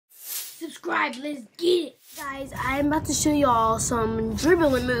subscribe, let's get it. Guys, I'm about to show y'all some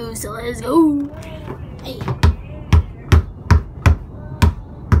dribbling moves, so let's go. Hey.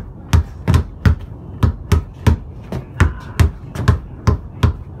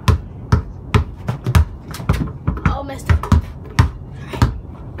 Oh, messed up.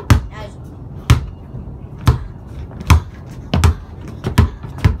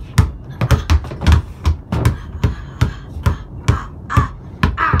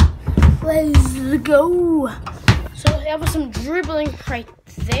 Let's go. So that was some dribbling right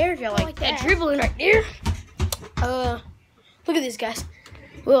there. Y'all like that dribbling right there? Look at this, guys.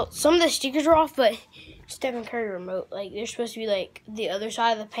 Well, some of the stickers are off, but Stephen Curry remote, like they're supposed to be like the other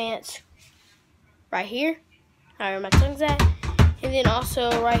side of the pants, right here. I don't know where my tongue's at. And then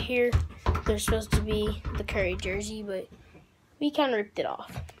also right here, they're supposed to be the Curry jersey, but we kind of ripped it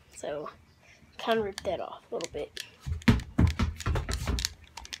off. So, kind of ripped that off a little bit.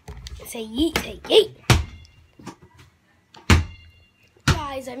 Say yeet, say yeet.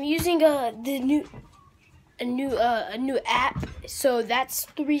 Guys, I'm using a new app, so that's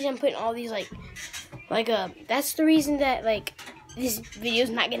the reason I'm putting all these that's the reason that this video is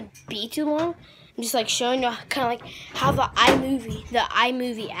not gonna be too long. I'm just showing you kind of how the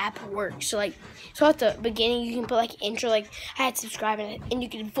iMovie app works. So at the beginning you can put intro, I had subscribe in it, and you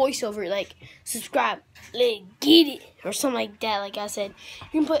can voice over subscribe, let's get it, or something like that. Like I said,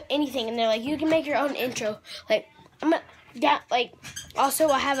 you can put anything in there. You can make your own intro. Also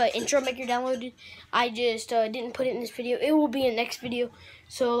I have an intro maker downloaded. I just didn't put it in this video. It will be in the next video.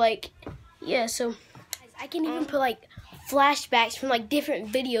 So yeah. So I can even put flashbacks from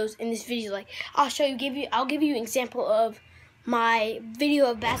different videos in this video. I'll give you an example of my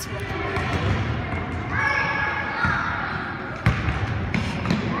video of basketball.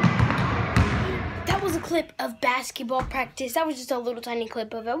 That was a clip of basketball practice. That was just a little tiny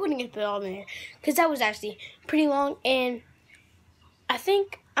clip of it. I wouldn't get it all in there because that was actually pretty long, and I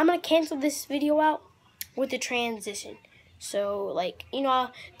think I'm gonna cancel this video out with the transition. So at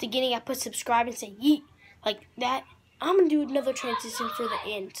the beginning I put subscribe and say yeet like that. I'm going to do another transition for the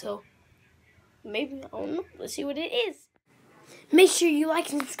end, so maybe, I don't know, let's see what it is. Make sure you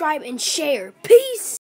like and subscribe and share. Peace!